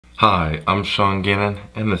Hi, I'm Sean Gannon,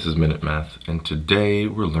 and this is Minute Math, and today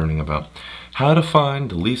we're learning about how to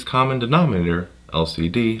find the least common denominator,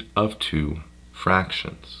 LCD, of two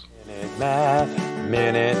fractions.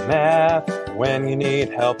 Minute Math, when you need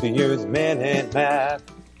help you use Minute Math.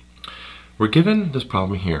 We're given this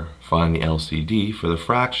problem here. Find the LCD for the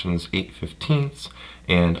fractions 8/15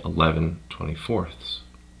 and 11/24.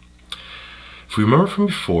 If we remember from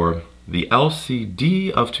before, the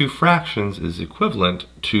LCD of two fractions is equivalent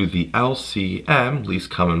to the LCM, least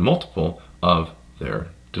common multiple, of their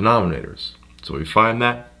denominators. So we find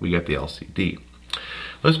that, we get the LCD.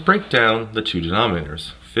 Let's break down the two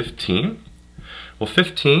denominators. 15, well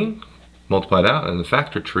 15 multiplied out in the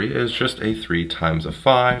factor tree is just a 3 times a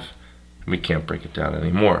 5, and we can't break it down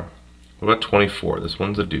anymore. What about 24? This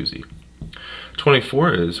one's a doozy.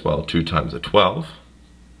 24 is, well, 2 times a 12.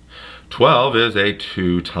 12 is a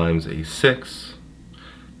 2 times a 6,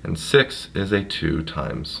 and 6 is a 2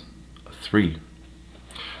 times a 3.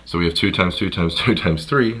 So we have 2 times 2 times 2 times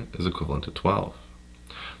 3 is equivalent to 12.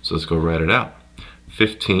 So let's go write it out.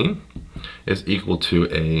 15 is equal to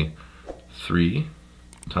a 3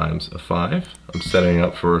 times a 5. I'm setting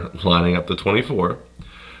up for lining up the 24.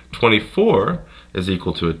 24 is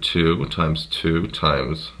equal to a 2 times 2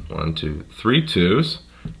 times 1, 2, 3 2's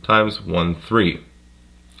times 1, 3.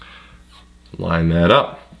 Line that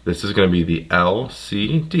up. This is going to be the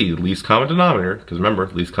LCD, least common denominator, because remember,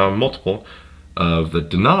 least common multiple of the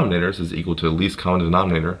denominators is equal to the least common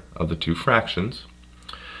denominator of the two fractions.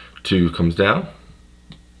 2 comes down,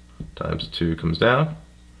 times 2 comes down,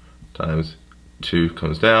 times 2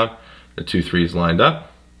 comes down. The 2 3's lined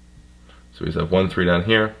up. So we have 1 3 down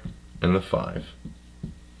here, and the 5.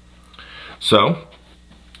 So,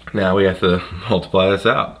 now we have to multiply this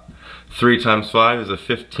out. 3 times 5 is a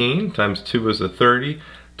 15, times 2 is a 30,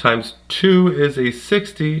 times 2 is a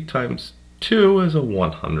 60, times 2 is a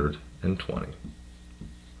 120.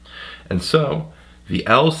 And so, the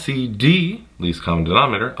LCD, least common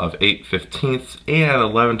denominator, of 8/15 and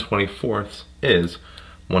 11/24 is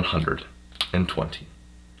 120.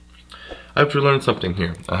 I hope you learned something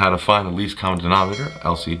here on how to find the least common denominator,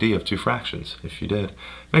 LCD, of two fractions. If you did,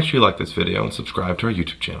 make sure you like this video and subscribe to our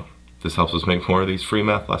YouTube channel. This helps us make more of these free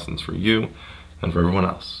math lessons for you and for everyone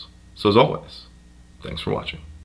else. So as always, thanks for watching.